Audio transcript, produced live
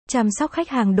Chăm sóc khách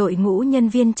hàng. Đội ngũ nhân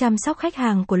viên chăm sóc khách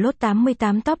hàng của Lot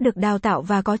 88 Top được đào tạo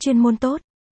và có chuyên môn tốt.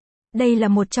 Đây là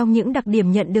một trong những đặc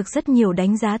điểm nhận được rất nhiều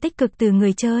đánh giá tích cực từ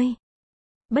người chơi.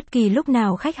 Bất kỳ lúc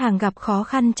nào khách hàng gặp khó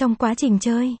khăn trong quá trình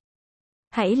chơi,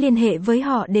 hãy liên hệ với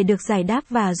họ để được giải đáp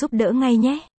và giúp đỡ ngay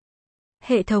nhé.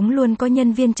 Hệ thống luôn có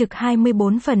nhân viên trực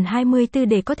 24/24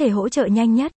 để có thể hỗ trợ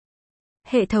nhanh nhất.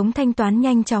 Hệ thống thanh toán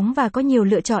nhanh chóng và có nhiều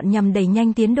lựa chọn nhằm đẩy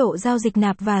nhanh tiến độ giao dịch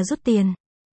nạp và rút tiền.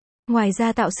 Ngoài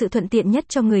ra tạo sự thuận tiện nhất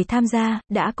cho người tham gia,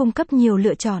 đã cung cấp nhiều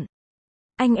lựa chọn.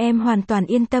 Anh em hoàn toàn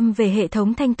yên tâm về hệ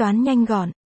thống thanh toán nhanh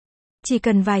gọn. Chỉ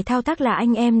cần vài thao tác là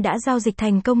anh em đã giao dịch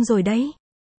thành công rồi đấy.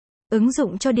 Ứng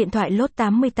dụng cho điện thoại Lot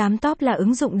 88 Top là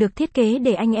ứng dụng được thiết kế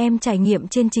để anh em trải nghiệm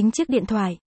trên chính chiếc điện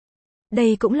thoại.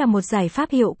 Đây cũng là một giải pháp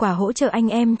hiệu quả hỗ trợ anh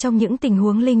em trong những tình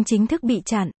huống link chính thức bị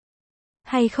chặn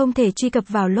hay không thể truy cập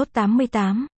vào Lot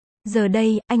 88. Giờ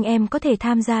đây, anh em có thể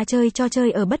tham gia chơi trò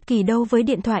chơi ở bất kỳ đâu với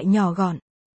điện thoại nhỏ gọn.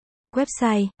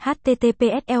 Website: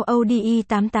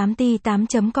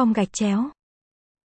 https://lode88t8.com/.